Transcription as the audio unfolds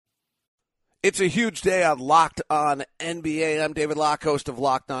It's a huge day on Locked On NBA. I'm David Locke, host of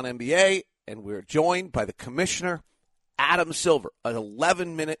Locked On NBA, and we're joined by the commissioner, Adam Silver. An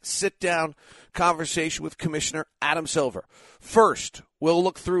 11-minute sit-down conversation with Commissioner Adam Silver. First, we'll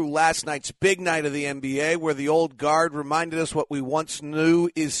look through last night's big night of the NBA, where the old guard reminded us what we once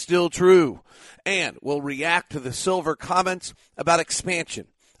knew is still true. And we'll react to the Silver comments about expansion,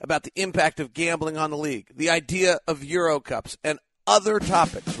 about the impact of gambling on the league, the idea of Euro Cups, and other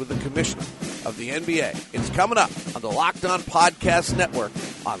topics with the commissioner of the NBA. It's coming up on the Locked On Podcast Network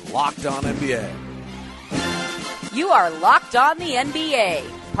on Locked On NBA. You are Locked On the NBA,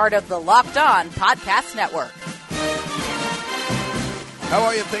 part of the Locked On Podcast Network. How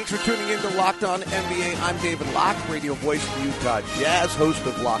are you? Thanks for tuning in to Locked On NBA. I'm David Locke, radio voice of the Utah Jazz, host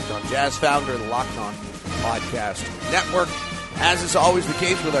of Locked On Jazz, founder of the Locked On Podcast Network. As is always the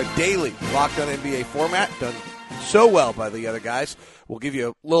case with our daily Locked On NBA format, done so well by the other guys. We'll give you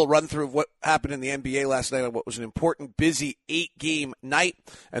a little run-through of what happened in the NBA last night on what was an important, busy 8-game night,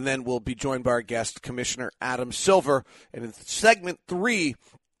 and then we'll be joined by our guest, Commissioner Adam Silver. And in segment 3,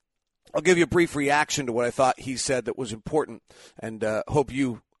 I'll give you a brief reaction to what I thought he said that was important, and hope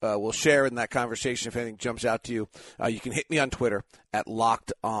you will share in that conversation if anything jumps out to you. You can hit me on Twitter at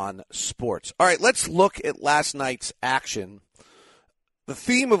LockedOnSports. All right, let's look at last night's action. The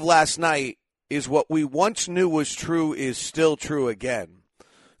theme of last night is what we once knew was true is still true again.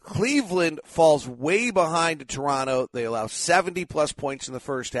 Cleveland falls way behind Toronto. They allow 70-plus points in the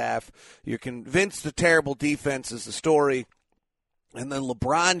first half. You're convinced the terrible defense is the story. And then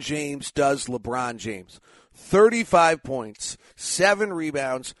LeBron James does LeBron James. 35 points, 7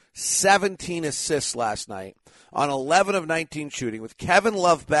 rebounds, 17 assists last night on 11 of 19 shooting. With Kevin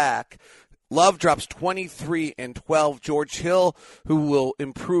Love back, Love drops 23 and 12. George Hill, who will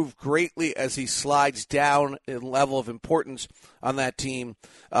improve greatly as he slides down in level of importance on that team,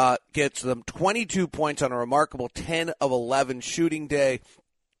 gets them 22 points on a remarkable 10 of 11 shooting day.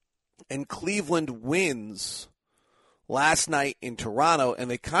 And Cleveland wins last night in Toronto.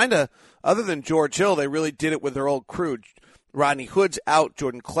 And they kind of, other than George Hill, they really did it with their old crew. Rodney Hood's out.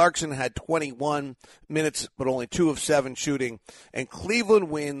 Jordan Clarkson had 21 minutes, but only 2 of 7 shooting. And Cleveland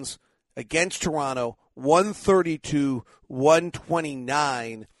wins against Toronto,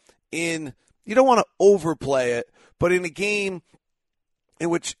 132-129 in, you don't want to overplay it, but in a game in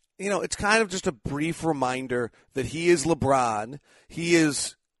which, it's kind of just a brief reminder that he is LeBron. He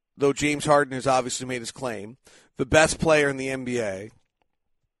is, though James Harden has obviously made his claim, the best player in the NBA.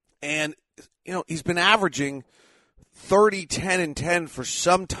 And, he's been averaging 30, 10, and 10 for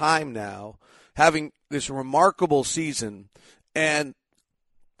some time now, having this remarkable season. And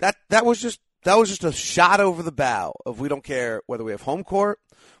That was just a shot over the bow of we don't care whether we have home court,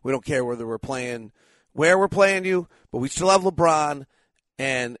 we don't care whether where we're playing you, but we still have LeBron,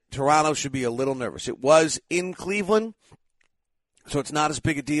 and Toronto should be a little nervous. It was in Cleveland, so it's not as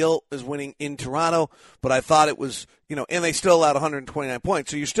big a deal as winning in Toronto, but I thought it was, and they still allowed 129 points,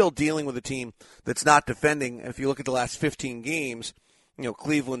 so you're still dealing with a team that's not defending. If you look at the last 15 games,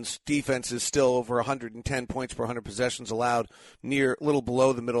 Cleveland's defense is still over 110 points per 100 possessions allowed, a little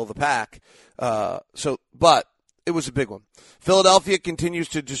below the middle of the pack. But it was a big one. Philadelphia continues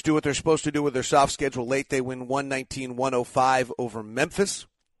to just do what they're supposed to do with their soft schedule late. They win 119-105 over Memphis.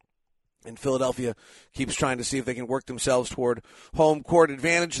 And Philadelphia keeps trying to see if they can work themselves toward home court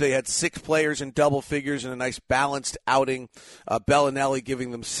advantage. They had 6 players in double figures in a nice balanced outing. Bellinelli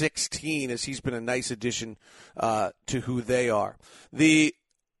giving them 16 as he's been a nice addition to who they are. The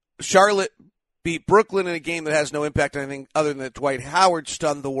Charlotte beat Brooklyn in a game that has no impact on anything other than that Dwight Howard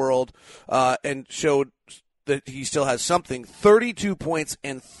stunned the world and showed that he still has something. 32 points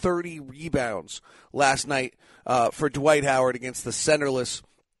and 30 rebounds last night for Dwight Howard against the centerless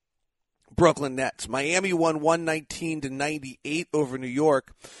Brooklyn Nets. Miami won 119-98 over New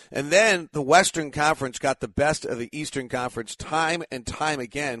York. And then the Western Conference got the best of the Eastern Conference time and time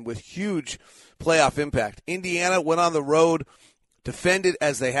again with huge playoff impact. Indiana went on the road, defended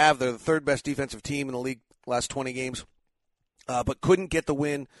as they have. They're the 3rd best defensive team in the league last 20 games, but couldn't get the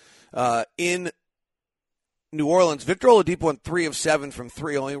win in New Orleans. Victor Oladipo went 3 of 7 from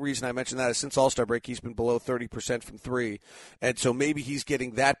 3. Only reason I mention that is since All-Star break, he's been below 30% from 3. And so maybe he's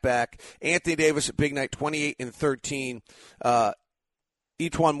getting that back. Anthony Davis at big night, 28 and 13.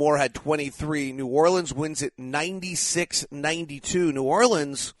 Etuan Moore had 23. New Orleans wins it 96-92. New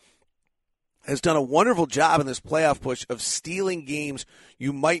Orleans has done a wonderful job in this playoff push of stealing games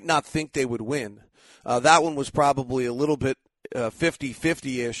you might not think they would win. That one was probably a little bit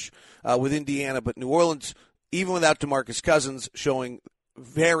 50-50-ish with Indiana, but New Orleans, even without DeMarcus Cousins, showing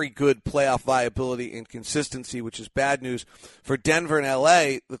very good playoff viability and consistency, which is bad news for Denver and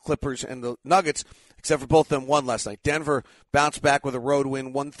LA, the Clippers and the Nuggets, except for both of them won last night. Denver bounced back with a road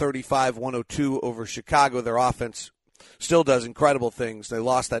win, 135-102 over Chicago. Their offense still does incredible things. They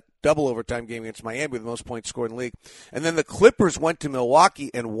lost that double overtime game against Miami with the most points scored in the league. And then the Clippers went to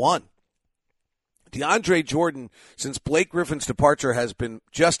Milwaukee and won. DeAndre Jordan, since Blake Griffin's departure, has been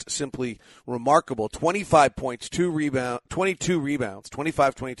just simply remarkable. 25 points, 22 rebounds,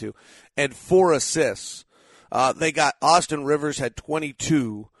 25-22, and 4 assists. They got Austin Rivers had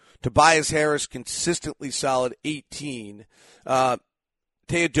 22. Tobias Harris consistently solid, 18.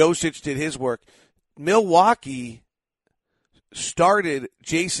 Teodosic did his work. Milwaukee started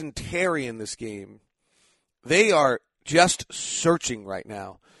Jason Terry in this game. They are just searching right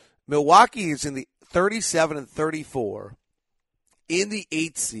now. Milwaukee is in the 37-34 in the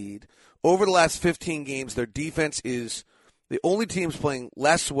 8th seed. Over the last 15 games, their defense is the only teams playing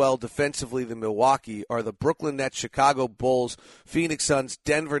less well defensively than Milwaukee are the Brooklyn Nets, Chicago Bulls, Phoenix Suns,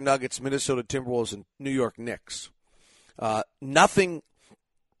 Denver Nuggets, Minnesota Timberwolves, and New York Knicks.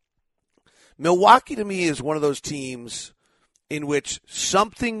 Milwaukee to me is one of those teams in which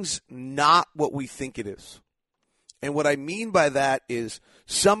something's not what we think it is. And what I mean by that is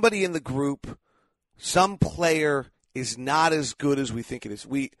somebody in the group, some player is not as good as we think it is.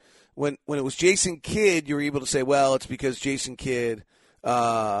 When it was Jason Kidd, you were able to say, well, it's because Jason Kidd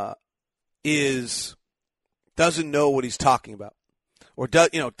doesn't know what he's talking about, or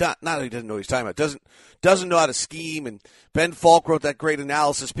not that he doesn't know what he's talking about, doesn't know how to scheme. And Ben Falk wrote that great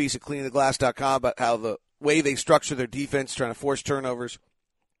analysis piece at cleaningtheglass.com about how the way they structure their defense, trying to force turnovers,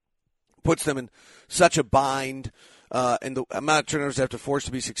 puts them in such a bind. And the amount of turnovers they have to force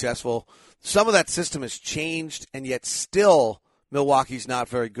to be successful. Some of that system has changed, and yet still Milwaukee's not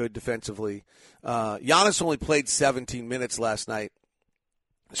very good defensively. Giannis only played 17 minutes last night,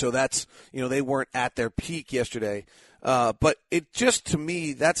 so that's, they weren't at their peak yesterday. But it just, to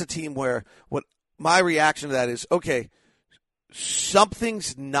me, that's a team where what my reaction to that is, okay,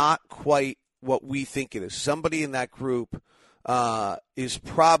 something's not quite what we think it is. Somebody in that group is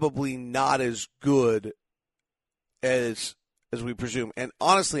probably not as good as we presume. And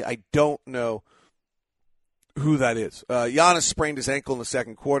honestly, I don't know who that is. Giannis sprained his ankle in the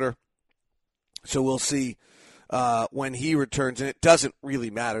second quarter, so we'll see when he returns. And it doesn't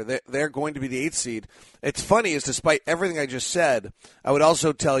really matter. They're going to be the 8th seed. It's funny is despite everything I just said, I would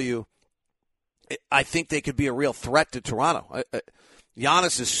also tell you I think they could be a real threat to Toronto.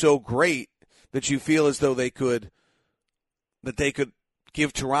 Giannis is so great that you feel as though they could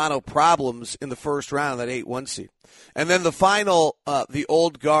give Toronto problems in the first round, that 8-1 seed. And then the final, the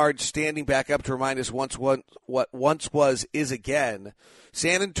old guard standing back up to remind us what once was is again.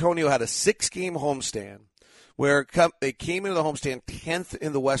 San Antonio had a 6-game homestand where they came into the homestand 10th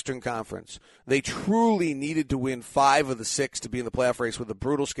in the Western Conference. They truly needed to win 5 of the 6 to be in the playoff race with the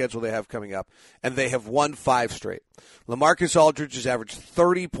brutal schedule they have coming up, and they have won 5 straight. LaMarcus Aldridge has averaged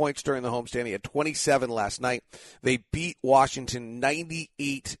 30 points during the homestand. He had 27 last night. They beat Washington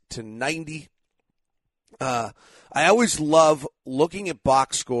 98-90. I always love looking at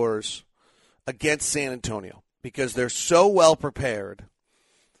box scores against San Antonio because they're so well prepared.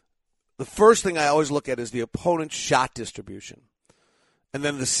 The first thing I always look at is the opponent's shot distribution. And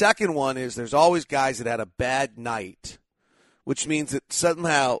then the second one is there's always guys that had a bad night, which means that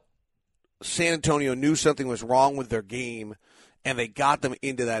somehow San Antonio knew something was wrong with their game, and they got them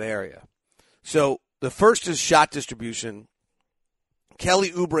into that area. So the first is shot distribution.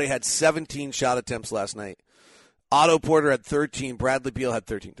 Kelly Oubre had 17 shot attempts last night. Otto Porter had 13. Bradley Beal had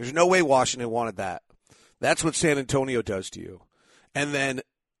 13. There's no way Washington wanted that. That's what San Antonio does to you. And then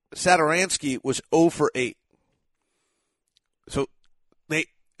Satoransky was 0 for 8. So they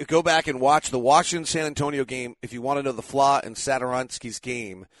go back and watch the Washington-San Antonio game if you want to know the flaw in Satoransky's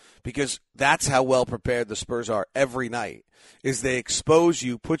game, because that's how well prepared the Spurs are every night, is they expose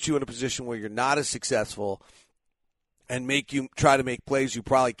you, put you in a position where you're not as successful, and make you try to make plays you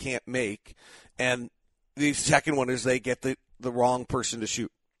probably can't make. And the second one is they get the wrong person to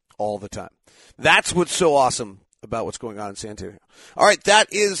shoot all the time. That's what's so awesome about what's going on in San Antonio. All right,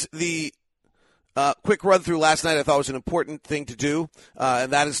 that is the quick run through last night. I thought was an important thing to do,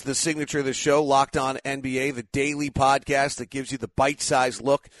 and that is the signature of the show, Locked On NBA, the daily podcast that gives you the bite-sized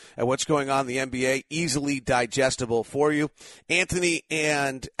look at what's going on in the NBA, easily digestible for you. Anthony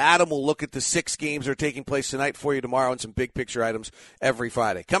and Adam will look at the 6 games that are taking place tonight for you tomorrow and some big-picture items every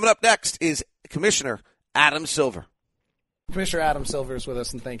Friday. Coming up next is Commissioner Adam Silver. Commissioner Adam Silver is with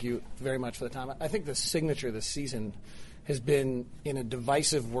us, and thank you very much for the time. I think the signature this season has been, in a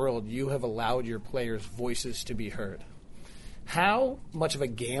divisive world, you have allowed your players' voices to be heard. How much of a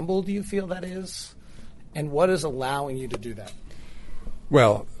gamble do you feel that is? And what is allowing you to do that?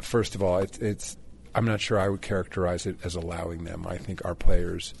 Well, first of all, I'm not sure I would characterize it as allowing them. I think our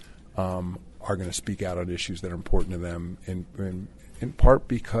players are going to speak out on issues that are important to them, in part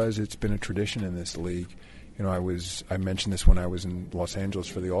because it's been a tradition in this league. You know, I mentioned this when I was in Los Angeles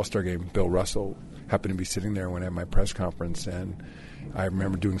for the All-Star game. Bill Russell happened to be sitting there when I had my press conference, and I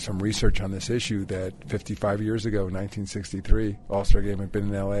remember doing some research on this issue that 55 years ago, 1963, All-Star game had been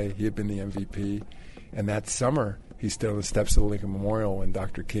in L.A. He had been the MVP, and that summer he stood on the steps of the Lincoln Memorial when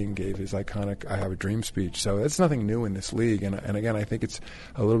Dr. King gave his iconic "I Have a Dream" speech. So that's nothing new in this league, and again, I think it's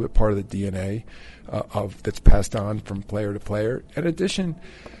a little bit part of the DNA that's passed on from player to player. In addition,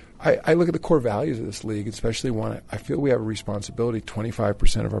 I look at the core values of this league, especially one. I feel we have a responsibility.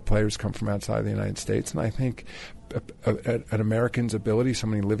 25% of our players come from outside the United States, and I think an American's ability,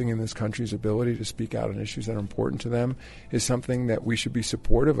 somebody living in this country's ability to speak out on issues that are important to them is something that we should be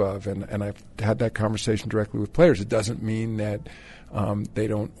supportive of. And I've had that conversation directly with players. It doesn't mean that they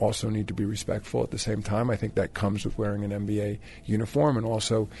don't also need to be respectful at the same time. I think that comes with wearing an NBA uniform, and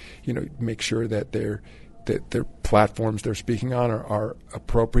also, make sure that their platforms they're speaking on are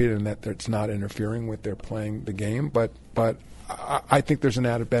appropriate and that it's not interfering with their playing the game. But I think there's an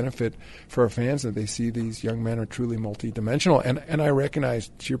added benefit for our fans that they see these young men are truly multidimensional. And I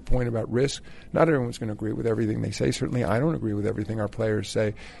recognize, to your point about risk, not everyone's going to agree with everything they say. Certainly I don't agree with everything our players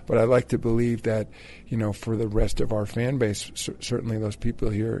say. But I like to believe that, for the rest of our fan base, certainly those people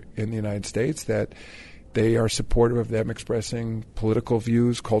here in the United States, that they are supportive of them expressing political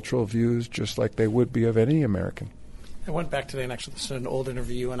views, cultural views, just like they would be of any American. I went back today and actually listened to an old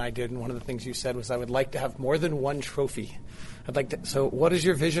interview you and I did, and one of the things you said was, I would like to have more than one trophy. So what is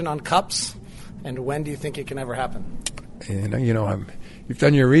your vision on cups, and when do you think it can ever happen? You've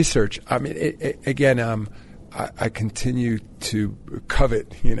done your research. I mean, I continue to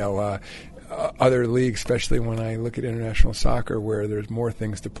covet, other leagues, especially when I look at international soccer, where there's more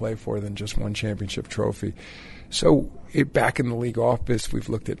things to play for than just one championship trophy. So back in the league office, we've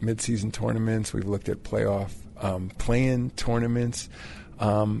looked at mid-season tournaments, we've looked at playoff play-in tournaments.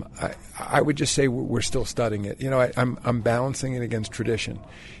 I would just say we're still studying it. I'm balancing it against tradition,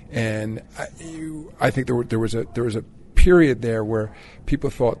 and I think there was a period there where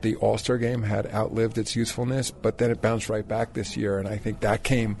people thought the All-Star game had outlived its usefulness, but then it bounced right back this year, and I think that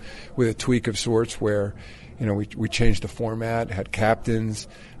came with a tweak of sorts where, we changed the format, had captains,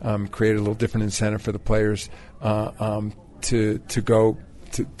 created a little different incentive for the players to go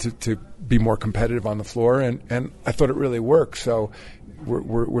to be more competitive on the floor, and I thought it really worked. So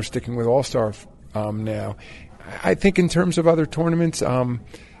we're sticking with All-Star now. I think in terms of other tournaments, we're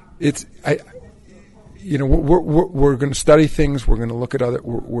going to study things. We're going to look at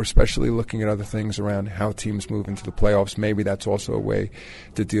we're especially looking at other things around how teams move into the playoffs. Maybe that's also a way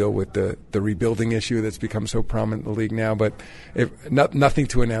to deal with the rebuilding issue that's become so prominent in the league now. But nothing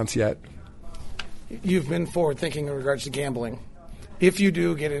to announce yet. You've been forward thinking in regards to gambling. If you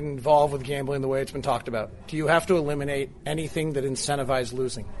do get involved with gambling the way it's been talked about, do you have to eliminate anything that incentivizes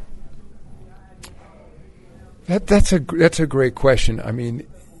losing? That's a great question. I mean,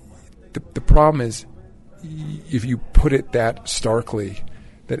 the problem is, if you put it that starkly,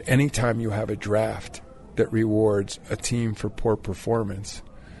 that any time you have a draft that rewards a team for poor performance,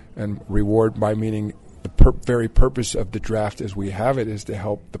 and reward by meaning the very purpose of the draft as we have it is to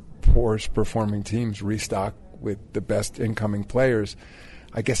help the poorest performing teams restock with the best incoming players,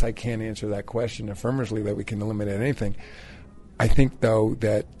 I guess I can't answer that question affirmatively that we can eliminate anything. I think, though,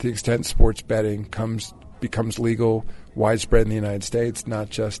 that to the extent sports betting becomes legal, widespread in the United States,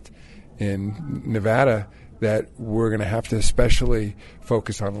 not just in Nevada, that we're going to have to especially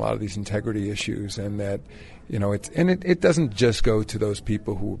focus on a lot of these integrity issues, and that it doesn't just go to those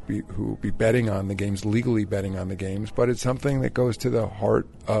people who will be betting on the games, legally betting on the games, but it's something that goes to the heart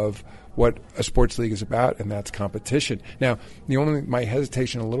of what a sports league is about, and that's competition. Now, my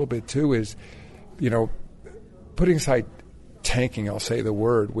hesitation a little bit too is, putting aside tanking, I'll say the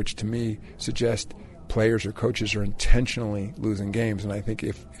word, which to me suggests players or coaches are intentionally losing games, and I think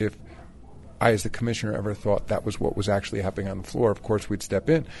if I, as the commissioner, ever thought that was what was actually happening on the floor, of course we'd step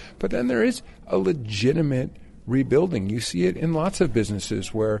in. But then there is a legitimate rebuilding. You see it in lots of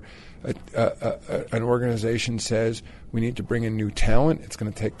businesses where an organization says we need to bring in new talent, it's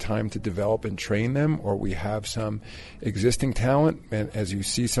going to take time to develop and train them, or we have some existing talent, and as you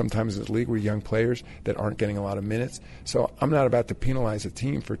see sometimes in the league with young players that aren't getting a lot of minutes. So I'm not about to penalize a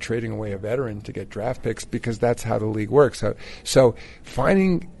team for trading away a veteran to get draft picks, because that's how the league works. So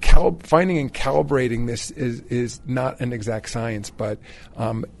finding and calibrating this is not an exact science, but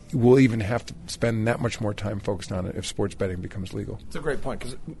we'll even have to spend that much more time focused on it if sports betting becomes legal. It's a great point,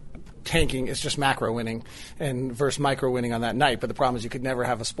 because tanking is just macro winning and versus micro winning on that night. But the problem is you could never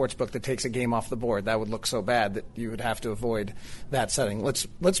have a sports book that takes a game off the board. That would look so bad that you would have to avoid that setting.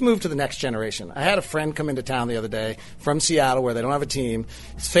 Let's move to the next generation. I had a friend come into town the other day from Seattle where they don't have a team.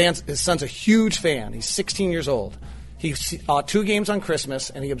 His son's a huge fan. He's 16 years old. He saw 2 games on Christmas,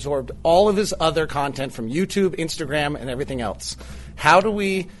 and he absorbed all of his other content from YouTube, Instagram, and everything else. How do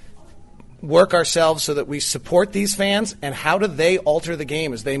we work ourselves so that we support these fans, and how do they alter the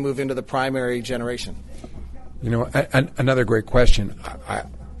game as they move into the primary generation? Another great question.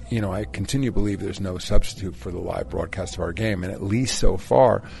 I continue to believe there's no substitute for the live broadcast of our game, and at least so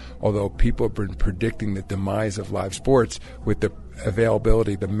far, although people have been predicting the demise of live sports with the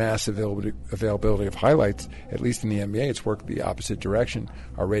mass availability of highlights, at least in the NBA, it's worked the opposite direction.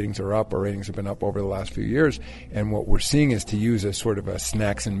 Our ratings are up. Our ratings have been up over the last few years. And what we're seeing is, to use a sort of a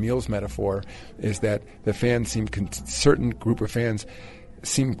snacks and meals metaphor, is that the fans certain group of fans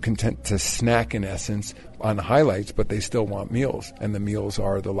seem content to snack, in essence, on highlights, but they still want meals, and the meals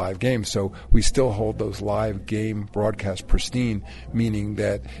are the live game. So we still hold those live game broadcasts pristine, meaning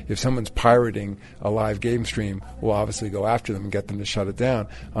that if someone's pirating a live game stream, we'll obviously go after them and get them to shut it down.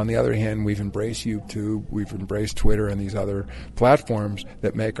 On the other hand, we've embraced YouTube, we've embraced Twitter and these other platforms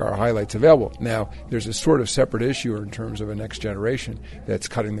that make our highlights available. Now, there's a sort of separate issue in terms of a next generation that's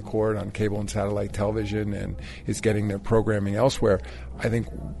cutting the cord on cable and satellite television and is getting their programming elsewhere. I think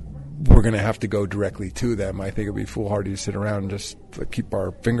we're going to have to go directly to them. I think it would be foolhardy to sit around and just keep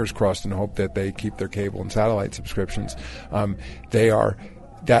our fingers crossed and hope that they keep their cable and satellite subscriptions.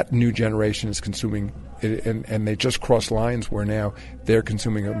 That new generation is consuming it, and they just crossed lines where now they're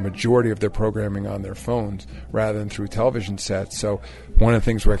consuming a majority of their programming on their phones rather than through television sets. So one of the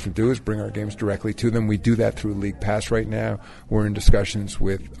things we have to do is bring our games directly to them. We do that through League Pass right now. We're in discussions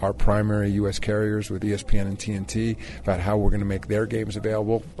with our primary U.S. carriers, with ESPN and TNT, about how we're going to make their games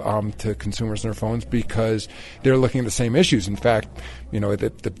available to consumers on their phones, because they're looking at the same issues. In fact,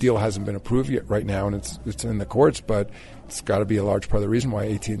 the deal hasn't been approved yet right now, and it's in the courts, but it's got to be a large part of the reason why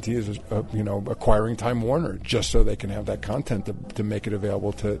AT&T is, acquiring Time Warner, just so they can have that content to make it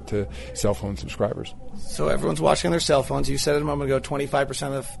available to cell phone subscribers. So everyone's watching on their cell phones. You said it a moment ago,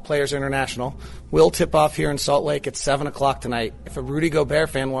 25% of players are international. We'll tip off here in Salt Lake at 7 o'clock tonight. If a Rudy Gobert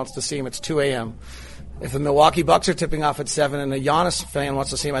fan wants to see him, it's 2 a.m. If the Milwaukee Bucks are tipping off at 7 and a Giannis fan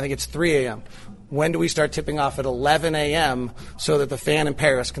wants to see him, I think it's 3 a.m. When do we start tipping off at 11 a.m. so that the fan in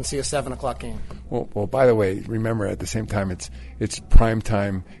Paris can see a 7 o'clock game? Well, by the way, remember at the same time it's prime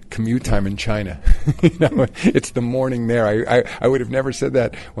time commute time in China. It's the morning there. I would have never said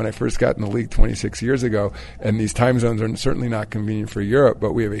that when I first got in the league 26 years ago, and these time zones are certainly not convenient for Europe,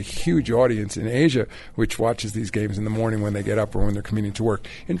 but we have a huge audience in Asia which watches these games in the morning when they get up or when they're commuting to work.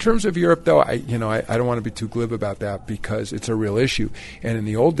 In terms of Europe, though, I don't want to be too glib about that, because it's a real issue. And in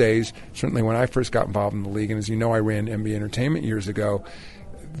the old days, certainly when I first got involved in the league, and as you know, I ran NBA Entertainment years ago,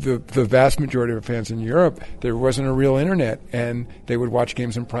 the vast majority of fans in Europe, there wasn't a real internet, and they would watch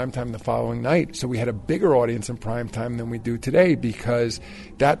games in primetime the following night. So we had a bigger audience in primetime than we do today, because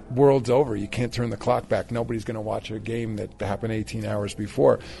that world's over. You can't turn the clock back. Nobody's going to watch a game that happened 18 hours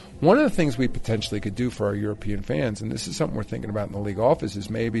before. One of the things we potentially could do for our European fans, and this is something we're thinking about in the league office, is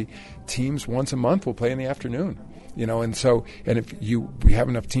maybe teams once a month will play in the afternoon. And if we have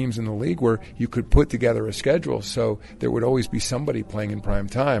enough teams in the league where you could put together a schedule so there would always be somebody playing in prime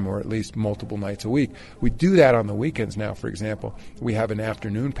time, or at least multiple nights a week. We do that on the weekends now, for example. We have an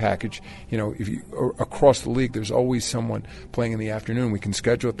afternoon package. Across the league, there's always someone playing in the afternoon. We can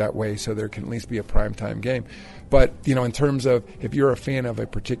schedule it that way so there can at least be a prime time game. But, in terms of if you're a fan of a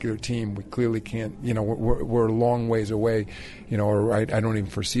particular team, we clearly can't, we're a long ways away, or I don't even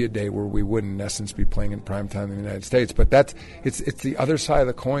foresee a day where we wouldn't, in essence, be playing in prime time in the United States. But it's the other side of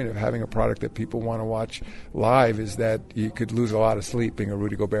the coin of having a product that people want to watch live, is that you could lose a lot of sleep being a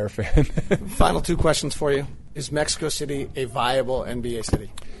Rudy Gobert fan. Final 2 questions for you. Is Mexico City a viable NBA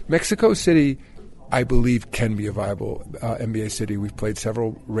city? Mexico City, I believe, can be a viable NBA city. We've played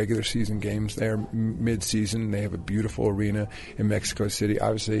several regular season games there mid-season. They have a beautiful arena in Mexico City.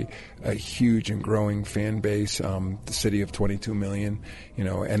 Obviously, a huge and growing fan base. The city of 22 million,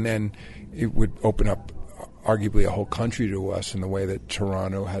 and then it would open up arguably a whole country to us in the way that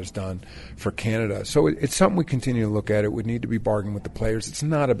Toronto has done for Canada. So it's something we continue to look at. It would need to be bargained with the players. It's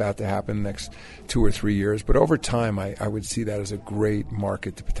not about to happen in the next 2 or 3 years, but over time I would see that as a great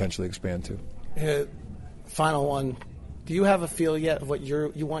market to potentially expand to. Final one. Do you have a feel yet of what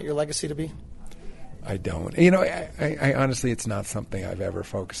you want your legacy to be? I don't. I honestly, it's not something I've ever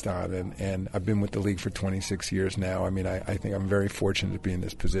focused on, and I've been with the league for 26 years now. I mean, I think I'm very fortunate to be in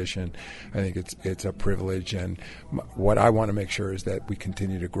this position. I think it's a privilege, and what I want to make sure is that we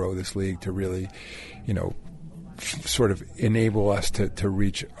continue to grow this league to really, sort of enable us to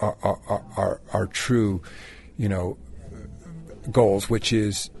reach our true, goals, which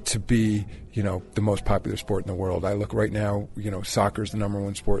is to be, the most popular sport in the world. I look right now, soccer is the number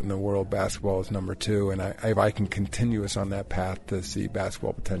one sport in the world. Basketball is number two. And if I can continue us on that path to see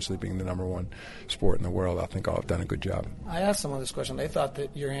basketball potentially being the number one sport in the world, I think I'll have done a good job. I asked someone this question. They thought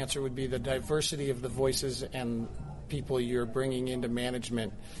that your answer would be the diversity of the voices and people you're bringing into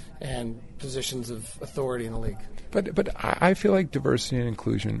management and positions of authority in the league. But I feel like diversity and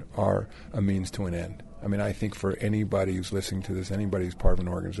inclusion are a means to an end. I mean, I think for anybody who's listening to this, anybody who's part of an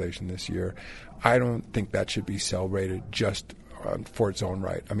organization this year, I don't think that should be celebrated just for its own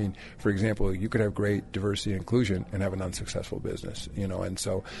right. I mean, for example, you could have great diversity and inclusion and have an unsuccessful business, and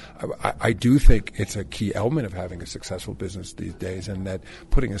so I do think it's a key element of having a successful business these days, and that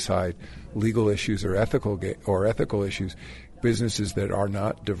putting aside legal issues or ethical issues, businesses that are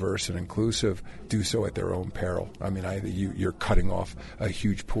not diverse and inclusive do so at their own peril. I mean, you're cutting off a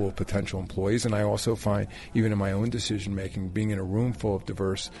huge pool of potential employees, and I also find, even in my own decision-making, being in a room full of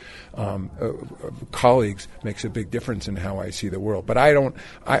diverse colleagues makes a big difference in how I see the world. But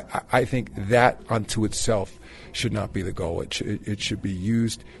I think that unto itself should not be the goal. It should be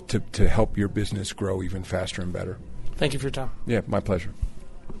used to help your business grow even faster and better. Thank you for your time. Yeah, my pleasure.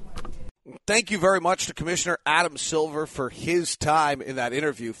 Thank you very much to Commissioner Adam Silver for his time in that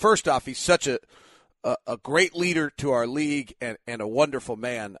interview. First off, he's such a great leader to our league and a wonderful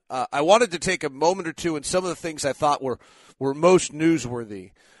man. I wanted to take a moment or two, and some of the things I thought were most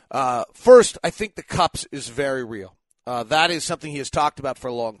newsworthy. First, I think the cups is very real. That is something he has talked about for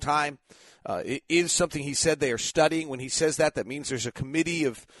a long time. It is something he said they are studying. When he says that means there's a committee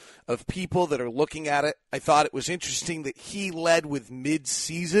of people that are looking at it. I thought it was interesting that he led with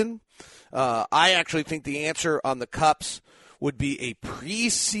mid-season. I actually think the answer on the cups would be a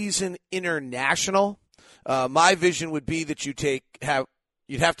preseason international. My vision would be that you'd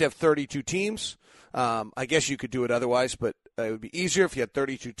have to have 32 teams. I guess you could do it otherwise, but it would be easier if you had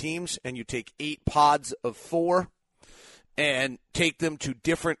 32 teams and you take 8 pods of 4 and take them to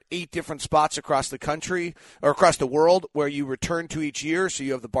 8 different spots across the country or across the world where you return to each year. So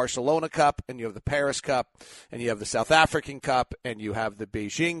you have the Barcelona Cup, and you have the Paris Cup, and you have the South African Cup, and you have the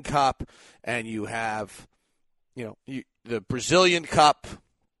Beijing Cup, and you have the Brazilian Cup,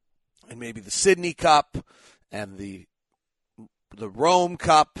 and maybe the Sydney Cup, and the Rome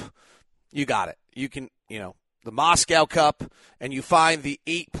Cup. You got it. You can, the Moscow Cup, and you find the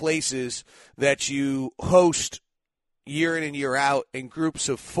 8 places that you host year in and year out, and groups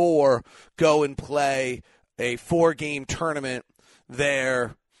of 4 go and play a 4-game tournament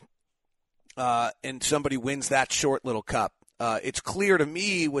there, and somebody wins that short little cup. It's clear to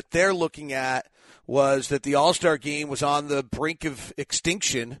me what they're looking at was that the All-Star game was on the brink of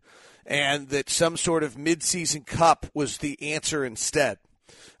extinction, and that some sort of mid-season cup was the answer instead.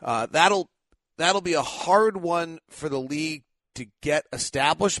 That'll be a hard one for the league to get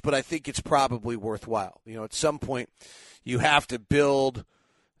established, but I think it's probably worthwhile. At some point you have to build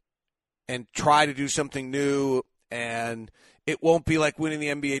and try to do something new, and it won't be like winning the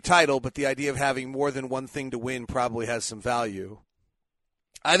NBA title, but the idea of having more than one thing to win probably has some value.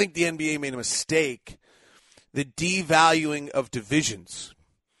 I think the NBA made a mistake, the devaluing of divisions.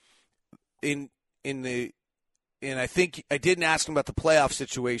 And I think I didn't ask him about the playoff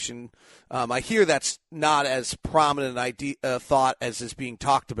situation. I hear that's not as prominent an thought as is being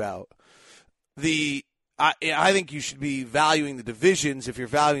talked about. I think you should be valuing the divisions. If you're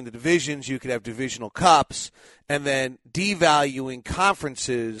valuing the divisions, you could have divisional cups, and then devaluing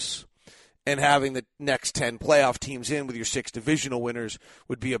conferences and having the next 10 playoff teams in with your 6 divisional winners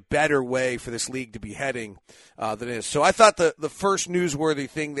would be a better way for this league to be heading than it is. So I thought the first newsworthy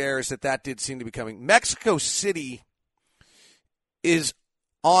thing there is that did seem to be coming. Mexico City is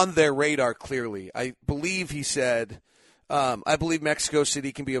on their radar clearly. I believe he said, I believe Mexico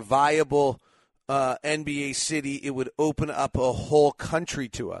City can be a viable NBA city. It would open up a whole country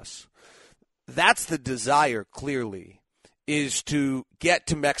to us. That's the desire, clearly, is to get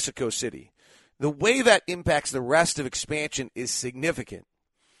to Mexico City. The way that impacts the rest of expansion is significant.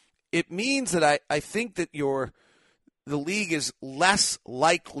 it means that I think that the league is less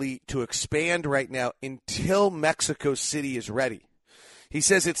likely to expand right now until Mexico City is ready. He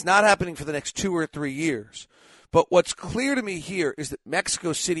says it's not happening for the next 2 or 3 years. But what's clear to me here is that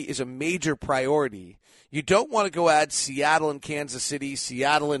Mexico City is a major priority. You don't want to go add Seattle and Kansas City,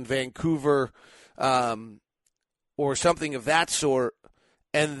 Seattle and Vancouver, or something of that sort,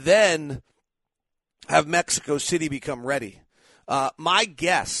 and then have Mexico City become ready. My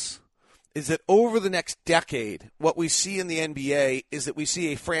guess is that over the next decade, what we see in the NBA is that we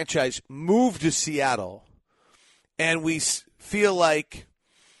see a franchise move to Seattle, and we feel like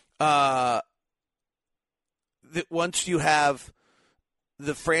that once you have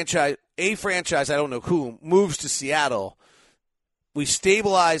a franchise, I don't know who, moves to Seattle, we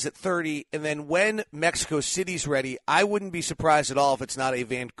stabilize at 30, and then when Mexico City's ready, I wouldn't be surprised at all if it's not a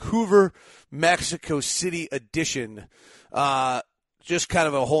Vancouver, Mexico City edition, just kind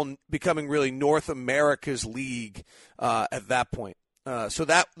of a whole, becoming really North America's league at that point. So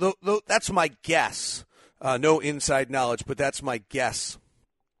that's my guess. No inside knowledge, but that's my guess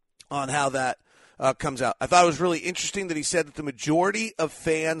on how that comes out. I thought it was really interesting that he said that the majority of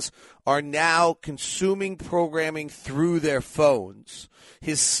fans are now consuming programming through their phones.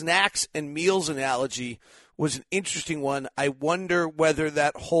 His snacks and meals analogy was an interesting one. I wonder whether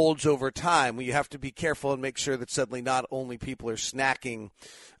that holds over time. You have to be careful and make sure that suddenly not only people are snacking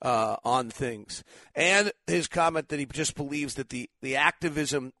on things. And his comment that he just believes that the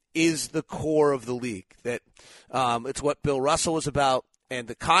activism is the core of the league, that it's what Bill Russell was about. And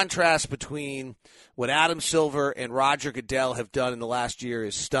the contrast between what Adam Silver and Roger Goodell have done in the last year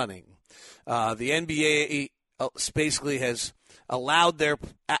is stunning. The NBA basically has allowed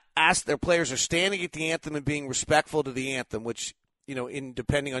asked their players are standing at the anthem and being respectful to the anthem, which,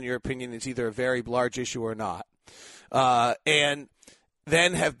 depending on your opinion, is either a very large issue or not. And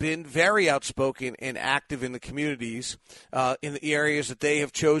then have been very outspoken and active in the communities in the areas that they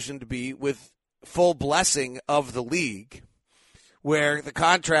have chosen to be, with full blessing of the league. Where the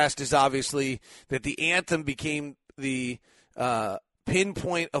contrast is obviously that the anthem became the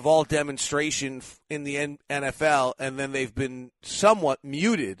pinpoint of all demonstration in the NFL, and then they've been somewhat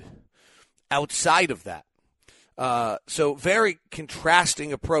muted outside of that. So very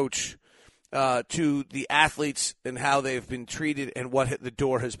contrasting approach to the athletes and how they've been treated and what the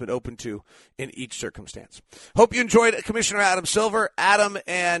door has been opened to in each circumstance. Hope you enjoyed Commissioner Adam Silver. Adam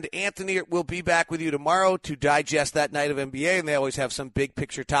and Anthony will be back with you tomorrow to digest that night of NBA, and they always have some big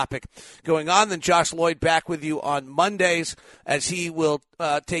picture topic going on. Then Josh Lloyd back with you on Mondays as he will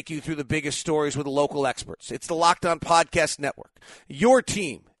take you through the biggest stories with the local experts. It's the Locked On Podcast Network, your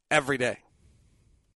team every day.